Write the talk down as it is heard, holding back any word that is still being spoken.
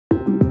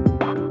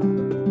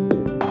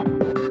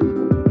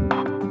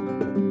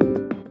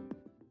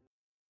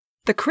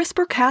The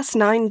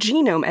CRISPR-Cas9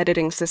 genome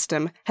editing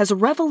system has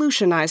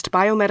revolutionized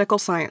biomedical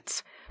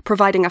science,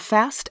 providing a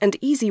fast and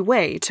easy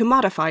way to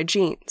modify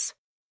genes.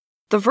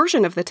 The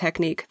version of the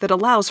technique that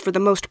allows for the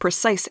most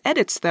precise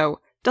edits, though,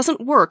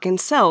 doesn't work in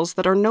cells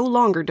that are no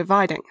longer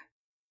dividing.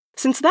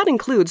 Since that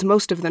includes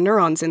most of the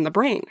neurons in the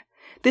brain,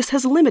 this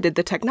has limited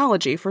the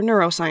technology for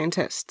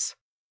neuroscientists.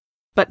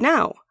 But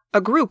now, a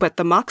group at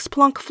the Max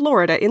Planck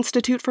Florida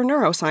Institute for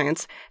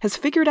Neuroscience has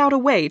figured out a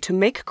way to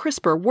make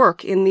CRISPR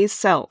work in these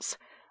cells,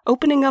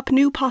 opening up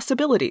new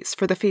possibilities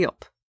for the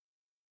field.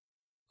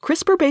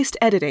 CRISPR-based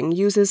editing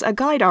uses a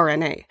guide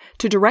RNA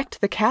to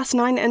direct the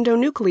Cas9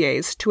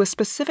 endonuclease to a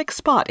specific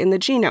spot in the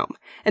genome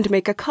and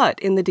make a cut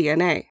in the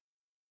DNA.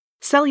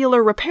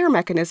 Cellular repair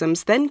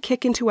mechanisms then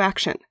kick into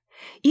action,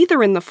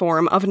 either in the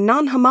form of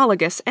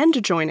non-homologous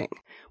end joining,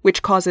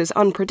 which causes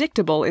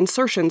unpredictable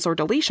insertions or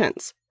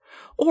deletions,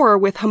 or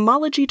with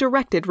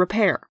homology-directed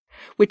repair,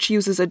 which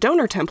uses a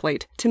donor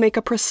template to make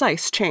a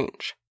precise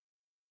change.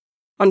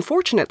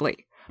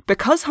 Unfortunately,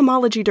 because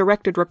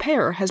homology-directed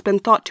repair has been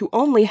thought to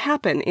only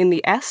happen in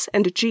the S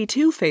and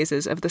G2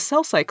 phases of the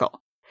cell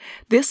cycle,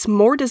 this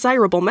more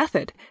desirable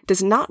method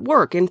does not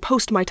work in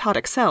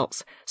postmitotic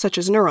cells, such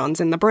as neurons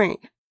in the brain.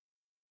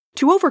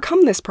 To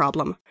overcome this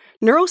problem,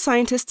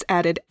 neuroscientists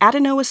added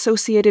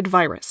adeno-associated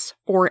virus,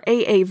 or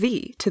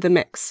AAV, to the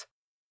mix.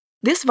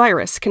 This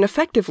virus can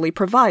effectively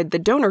provide the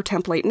donor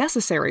template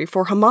necessary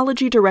for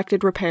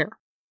homology-directed repair.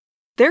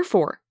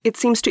 Therefore, it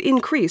seems to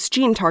increase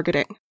gene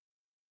targeting.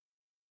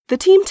 The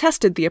team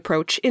tested the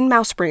approach in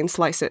mouse brain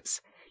slices,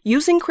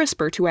 using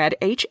CRISPR to add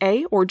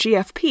HA or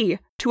GFP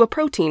to a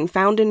protein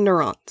found in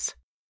neurons.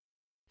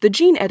 The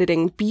gene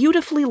editing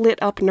beautifully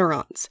lit up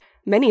neurons,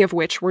 many of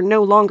which were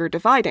no longer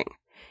dividing,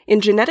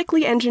 in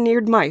genetically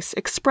engineered mice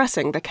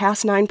expressing the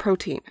Cas9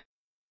 protein.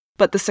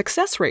 But the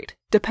success rate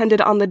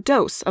depended on the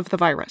dose of the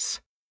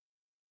virus.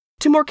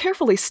 To more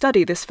carefully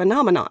study this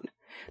phenomenon,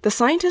 the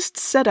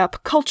scientists set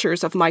up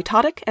cultures of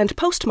mitotic and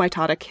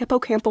postmitotic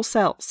hippocampal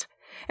cells,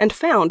 and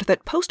found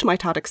that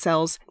postmitotic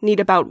cells need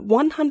about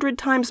 100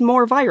 times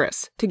more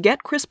virus to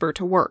get CRISPR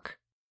to work.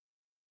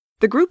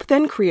 The group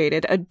then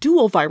created a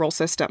dual viral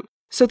system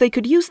so they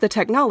could use the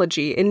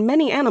technology in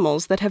many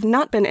animals that have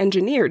not been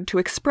engineered to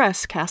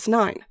express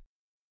Cas9.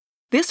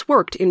 This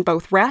worked in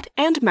both rat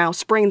and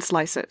mouse brain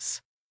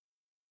slices.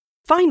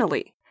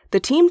 Finally, the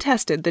team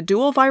tested the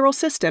dual viral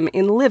system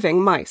in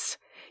living mice,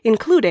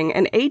 including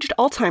an aged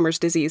Alzheimer's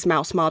disease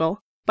mouse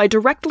model, by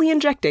directly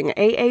injecting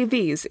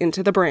AAVs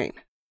into the brain.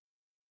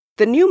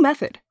 The new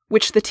method,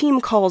 which the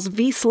team calls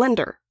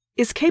V-Slender,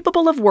 is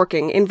capable of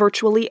working in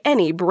virtually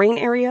any brain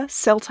area,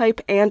 cell type,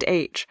 and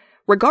age,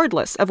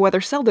 regardless of whether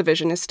cell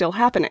division is still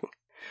happening,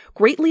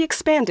 greatly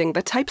expanding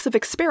the types of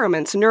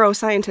experiments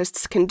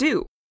neuroscientists can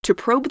do to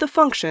probe the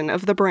function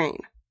of the brain.